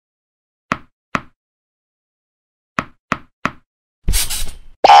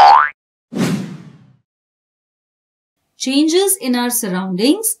changes in our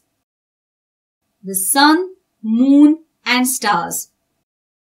surroundings, the sun, moon, and stars.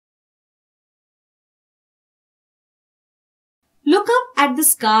 Look up at the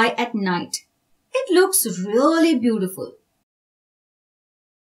sky at night. It looks really beautiful.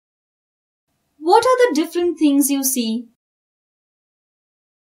 What are the different things you see?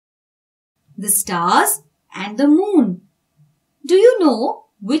 The stars and the moon. Do you know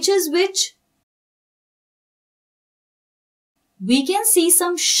which is which? We can see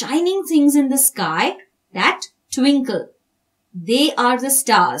some shining things in the sky that twinkle. They are the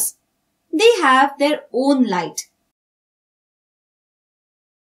stars. They have their own light.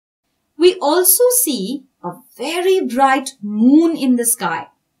 We also see a very bright moon in the sky.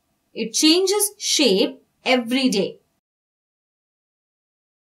 It changes shape every day.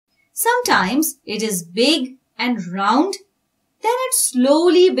 Sometimes it is big and round, then it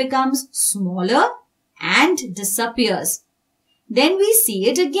slowly becomes smaller and disappears. Then we see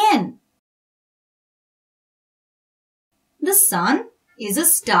it again. The sun is a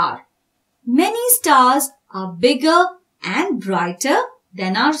star. Many stars are bigger and brighter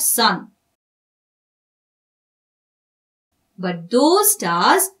than our sun. But those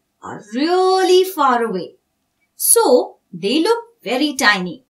stars are really far away, so they look very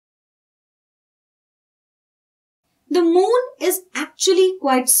tiny. The moon is actually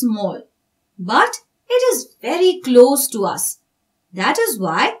quite small, but it is very close to us. That is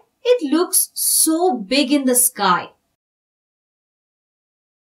why it looks so big in the sky.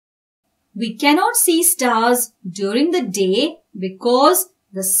 We cannot see stars during the day because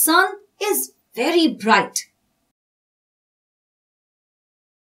the sun is very bright.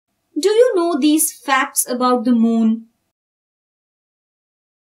 Do you know these facts about the moon?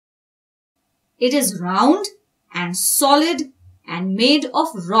 It is round and solid and made of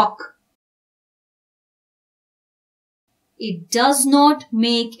rock. It does not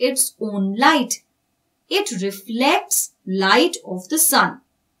make its own light. It reflects light of the sun.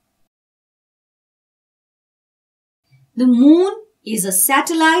 The moon is a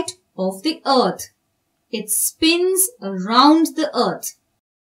satellite of the earth. It spins around the earth.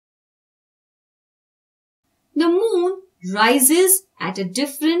 The moon rises at a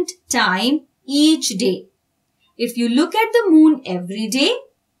different time each day. If you look at the moon every day,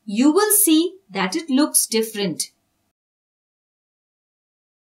 you will see that it looks different.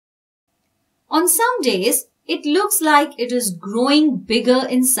 On some days, it looks like it is growing bigger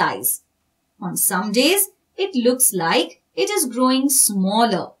in size. On some days, it looks like it is growing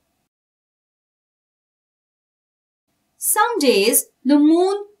smaller. Some days, the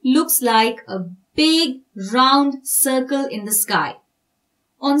moon looks like a big round circle in the sky.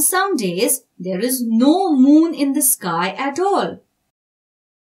 On some days, there is no moon in the sky at all.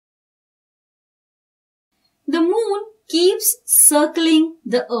 The moon keeps circling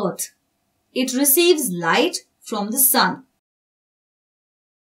the earth. It receives light from the sun.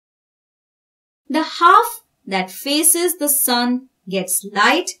 The half that faces the sun gets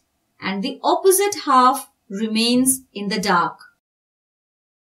light and the opposite half remains in the dark.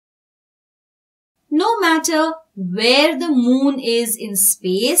 No matter where the moon is in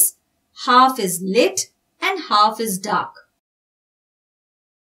space, half is lit and half is dark.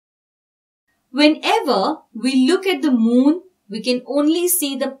 Whenever we look at the moon, we can only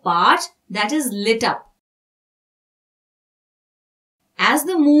see the part that is lit up. As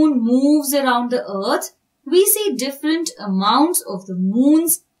the moon moves around the earth, we see different amounts of the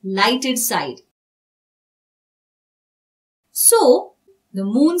moon's lighted side. So, the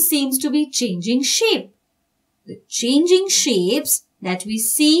moon seems to be changing shape. The changing shapes that we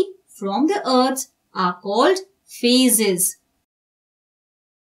see from the earth are called phases.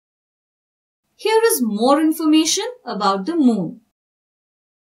 Here is more information about the moon.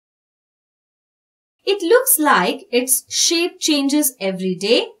 It looks like its shape changes every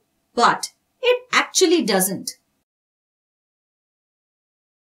day, but it actually doesn't.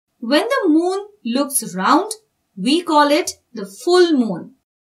 When the moon looks round, we call it the full moon.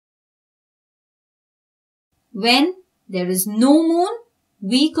 When there is no moon,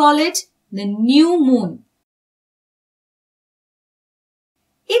 we call it the new moon.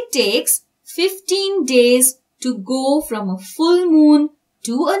 It takes 15 days to go from a full moon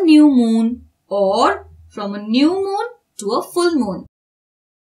to a new moon or from a new moon to a full moon.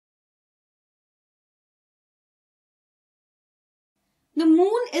 The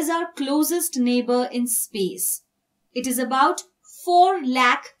moon is our closest neighbor in space. It is about 4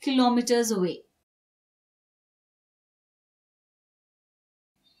 lakh kilometers away.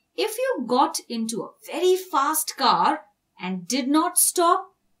 If you got into a very fast car and did not stop,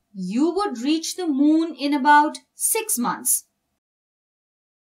 you would reach the moon in about 6 months.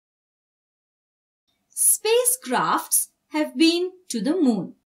 Spacecrafts have been to the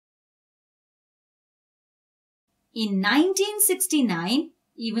moon. In 1969,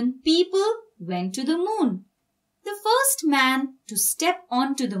 even people went to the moon. The first man to step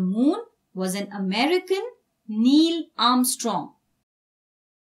onto the moon was an American, Neil Armstrong.